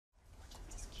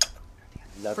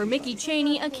For Mickey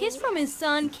Cheney, a kiss from his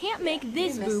son can't make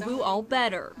this boo-boo all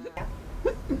better.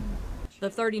 The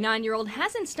 39-year-old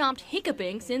hasn't stopped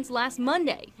hiccuping since last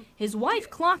Monday. His wife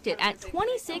clocked it at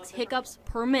 26 hiccups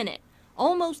per minute,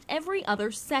 almost every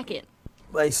other second.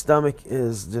 My stomach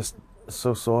is just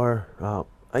so sore.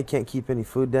 I can't keep any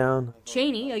food down.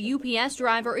 Cheney, a UPS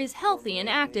driver, is healthy and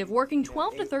active, working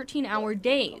 12 to 13-hour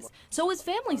days. So his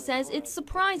family says it's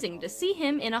surprising to see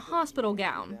him in a hospital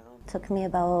gown. It took me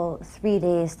about 3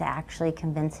 days to actually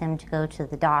convince him to go to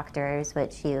the doctors,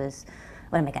 which he was,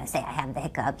 what am I going to say, I have the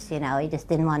hiccups, you know, he just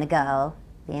didn't want to go,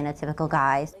 being a typical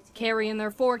guy. Carrie and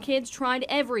their 4 kids tried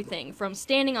everything, from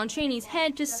standing on Cheney's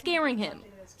head to scaring him.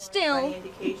 Still,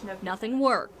 nothing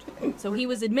worked. So he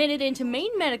was admitted into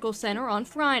Maine Medical Center on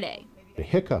Friday. The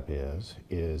hiccup is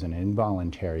an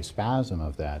involuntary spasm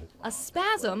of that. A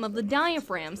spasm of the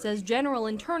diaphragm, says general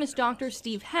internist Dr.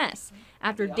 Steve Hess.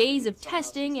 After days of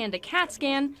testing and a CAT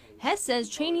scan, Hess says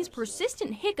Cheney's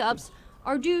persistent hiccups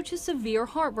are due to severe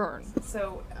heartburn.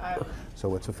 So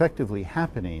what's effectively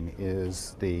happening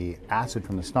is the acid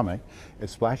from the stomach is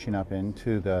splashing up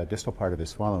into the distal part of his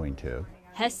swallowing tube.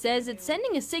 Hess says it's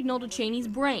sending a signal to Cheney's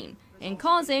brain and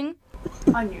causing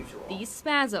these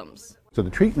spasms. So the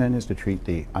treatment is to treat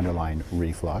the underlying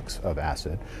reflux of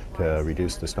acid to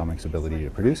reduce the stomach's ability to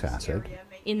produce acid.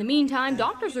 In the meantime,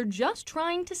 doctors are just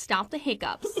trying to stop the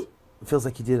hiccups. It feels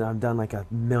like I've done like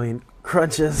 1,000,000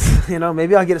 crunches. You know,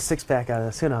 maybe I'll get a 6-pack out of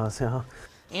this. Who knows? You know?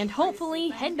 And hopefully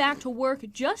head back to work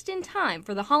just in time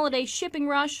for the holiday shipping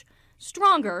rush,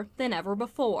 stronger than ever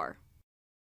before.